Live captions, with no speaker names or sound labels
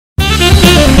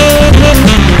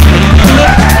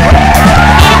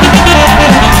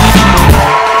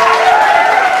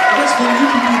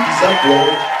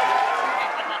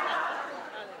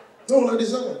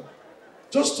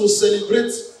just to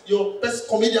celebrate your best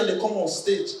comedian they come on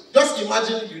stage. Just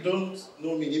imagine you don't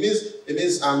know me. It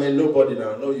means I'm a nobody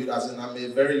now. No, as in I'm a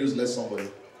very useless somebody.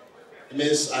 It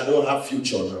means I don't have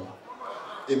future now.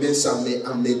 It means I'm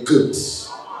a good.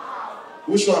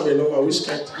 Which one am I normal? Which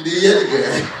kind? You hear the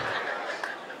guy?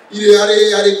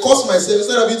 I cost myself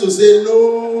instead of you to say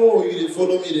no. You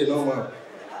follow me the normal.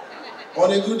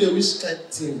 On a good day, which kind of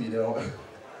team you know?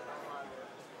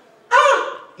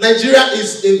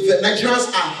 Nigerians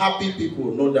are happy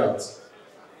people, no doubt.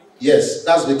 Yes,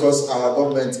 that's because our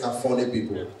government are funny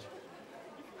people.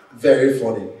 Very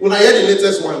funny. When I hear the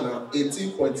latest one now,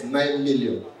 18.9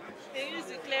 million.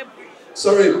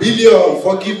 Sorry, billion,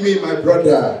 forgive me, my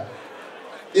brother.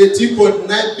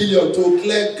 18.9 billion to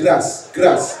clear grass.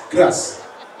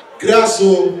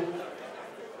 So,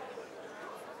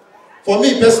 for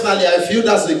me personally, I feel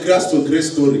that's a grass to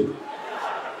grace story.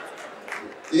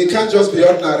 It can't just be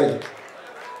ordinary.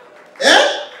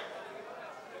 Eh?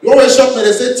 You always shock me,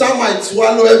 they say termite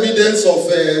swallow evidence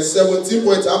of 17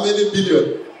 point how many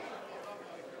billion?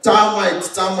 Termite.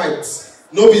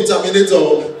 No be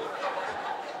terminator.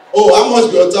 Oh, how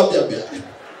much be on top here?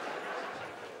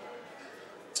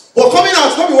 But coming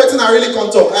out, not be waiting, I really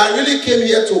can't talk. I really came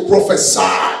here to prophesy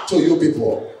to you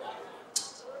people.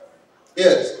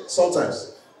 Yes,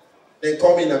 sometimes. They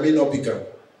come in and may not become.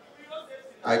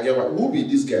 I get what. Who be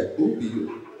this guy? Who be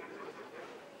you?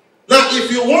 Now, if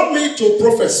you want me to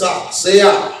prophesy, say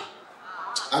yeah.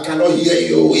 I cannot hear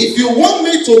you. If you want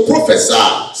me to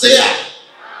prophesy, say yeah.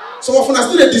 Some of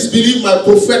us still disbelieve my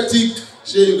prophetic.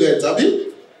 Share you get,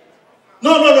 Abby?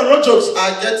 No jokes.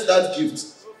 I get that gift.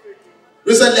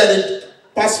 Recently, I did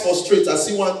pass for street. I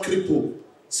see one cripple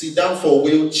sit down for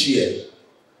wheelchair.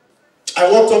 I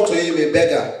walked up to him, a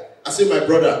beggar. I said, my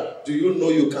brother, do you know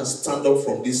you can stand up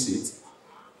from this seat?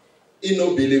 He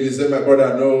no believe. He said, my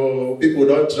brother, no, people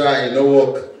don't try, no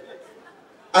work.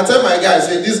 I tell my guy, I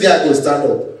say, this guy go stand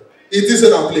up. It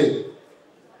isn't a play.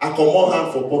 I come on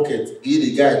hand for pocket, give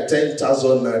the guy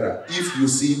 10,000 naira if you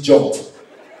see jump.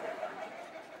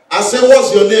 I say,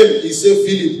 what's your name? He said,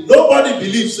 Philip. Nobody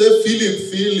believes. Say, Philip.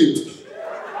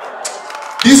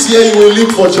 This year you will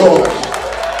live for joy.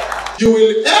 You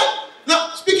will.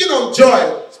 Now, speaking of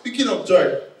joy,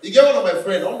 you get one of my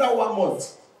friends, under 1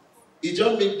 month, he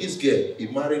just made this girl. He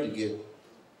married the girl.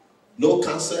 No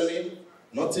counseling,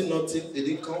 nothing. They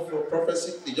didn't come for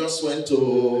prophecy. They just went to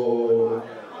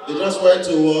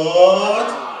what?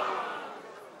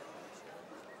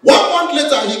 1 month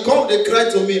later, he come, they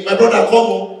cried to me, my brother, come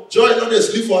on. Joy not dey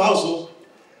sleep for house. Oh.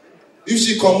 If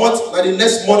she come out, now the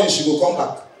next morning she will come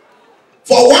back.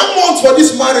 For 1 month for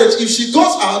this marriage, if she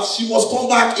goes out, she must come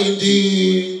back in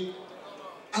the...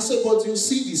 I said, but you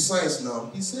see the signs now.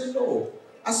 He said, no.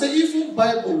 I said, even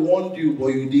Bible warned you, but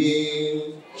you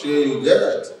didn't share you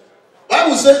get.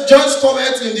 Bible said, just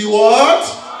comment in the what?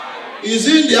 Is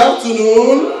it in the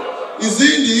afternoon? Is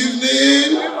it in the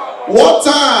evening? What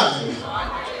time?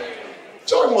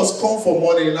 Joy must come for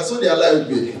morning. That's what they allow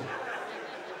me.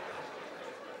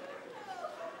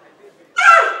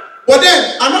 But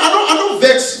then, I don't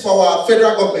vex for our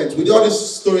federal government with all these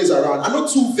stories around. I'm not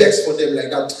too vexed for them like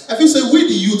that. I feel say we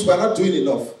the youth, we're not doing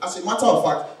enough. As a matter of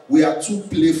fact, we are too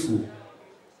playful.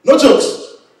 No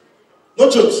jokes.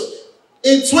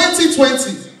 In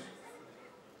 2020,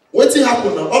 what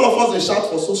happened now? All of us, they shout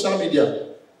for social media.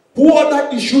 Who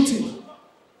ordered the shooting?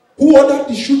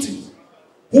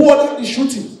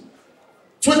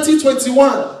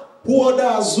 2021, who ordered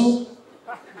Azu?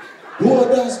 Who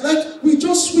orders? Like, we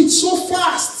just switch so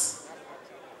fast.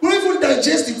 We don't even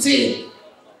digest the thing.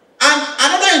 And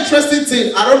another interesting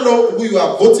thing, I don't know who you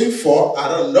are voting for. I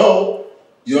don't know.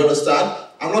 You understand?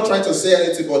 I'm not trying to say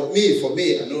anything, but for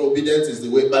me, I know obedience is the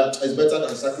way, but it's better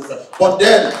than sacrifice. But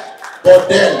then,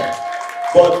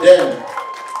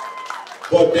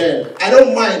 I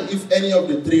don't mind if any of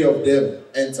the three of them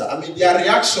enter. I mean, their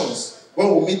reactions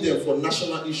when we meet them for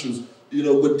national issues,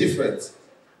 were different.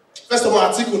 First of all,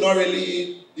 Atiku not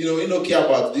really, he don't care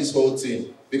about this whole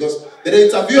thing. Because they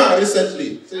interviewed her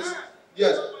recently. Says,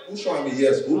 yes, who show me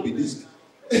yes, who be this?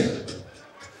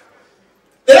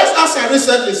 They just asked her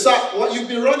recently, sir, what you've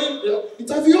been running,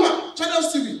 interviewer, Channel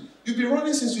TV, you've been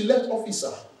running since you left office,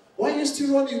 sir. Why are you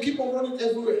still running? You keep on running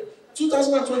everywhere.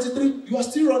 2023, you are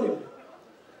still running.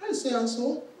 I say, and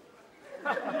so?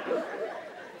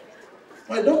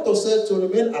 My doctor said to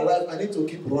remain alive, I need to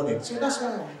keep running. So that's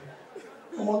why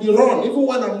I'm on the run. Even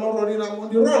when I'm not running, I'm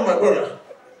on the run, my brother.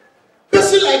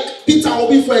 Person like Peter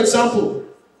Obi, for example,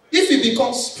 if he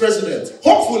becomes president,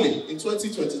 hopefully in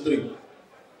 2023,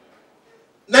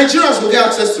 Nigerians will get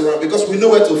access to him because we know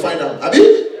where to find him.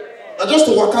 Abi? And just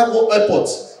to walk out airport.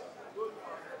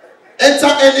 enter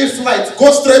any flight,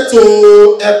 go straight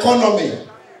to economy.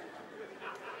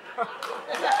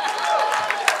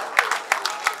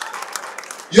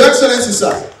 Your Excellency,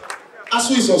 sir,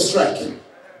 ASU is on strike.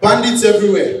 Bandits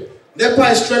everywhere. NEPA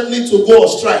is threatening to go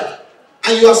on strike.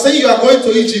 And you are saying you are going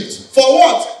to Egypt. For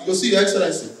what? You go see Your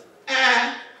Excellency.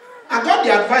 I got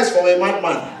the advice from a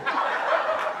madman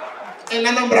in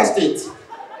Anambra State.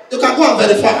 You can go and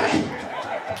verify.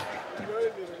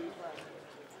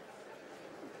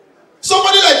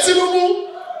 Somebody like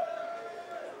Tinubu,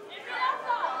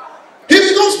 he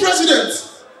becomes president.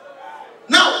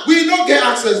 Now, we don't get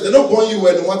access. They don't born you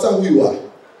no matter who you are.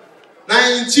 Now,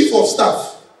 in chief of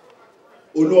staff,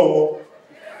 Oluomo.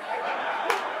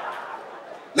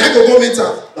 Now, go meet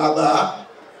her. Baba,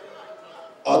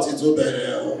 Otito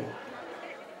Bereo,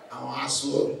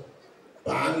 Awaso,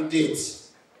 Bandit,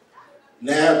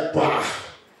 NEPA.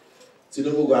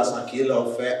 Tinubu go as a killer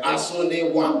of ASU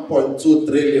need 1.2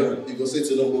 trillion. You go say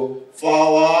Tinubu,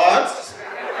 for what?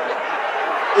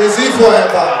 Is it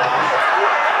forever?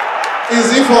 Is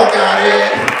it for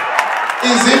career?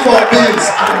 Is it for bills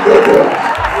and go?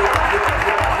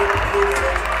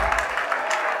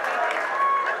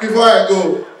 Before I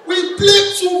go, we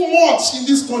play too much in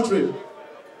this country.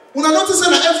 When I notice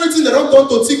that everything they don't turn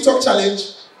to TikTok challenge,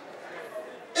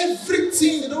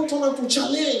 everything they don't turn on to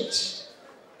challenge.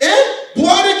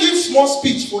 Buhari gives small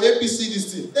speech for APC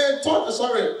this thing. They turn,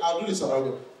 sorry, I'll do this and I'll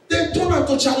go. They turn on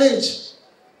to challenge.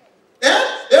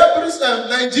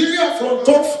 Nigeria from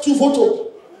top to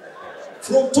photo.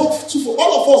 From top to photo.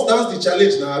 All of us dance the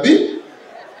challenge now, Abi.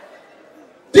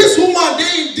 This woman,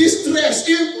 they in distress,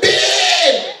 in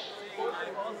pain.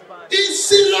 It's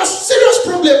serious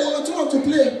problem. We turn on to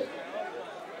play.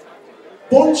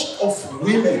 Bunch of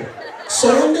women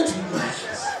surrounded with my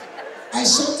eyes. I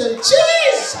shouted,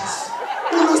 Jesus!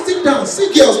 When I still dance,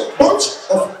 see girls, bunch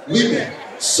of women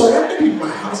surrounded with my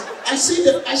house. I see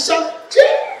them, I shout,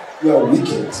 Jesus! You are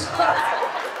wicked.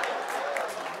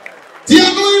 The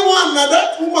annoying one, now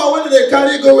that woman, when they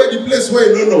carry go where the place where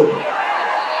you don't know.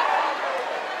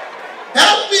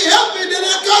 Help me, then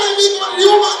they carry me go the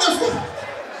woman.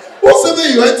 What's the way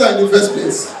you enter in the first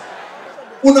place?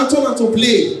 When I turn out to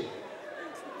play,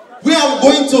 where I'm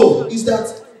going to is that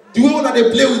the way that they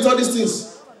play with all these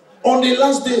things, on the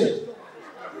last day,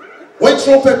 when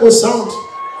trumpet will sound,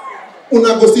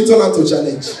 una go still turn out to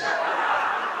challenge.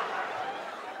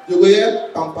 You go here,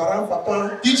 pamparam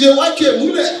papa, DJ YK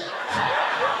Mule.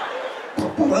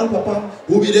 Pamparam papa,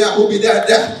 who be there, who be there,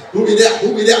 who be there,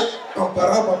 who be there,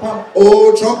 pamparam papa.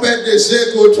 Oh, trumpet they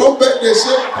shake, oh, trumpet they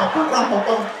shake, pamparam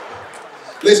papa.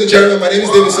 Ladies and gentlemen, my name is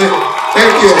David.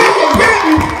 Thank you.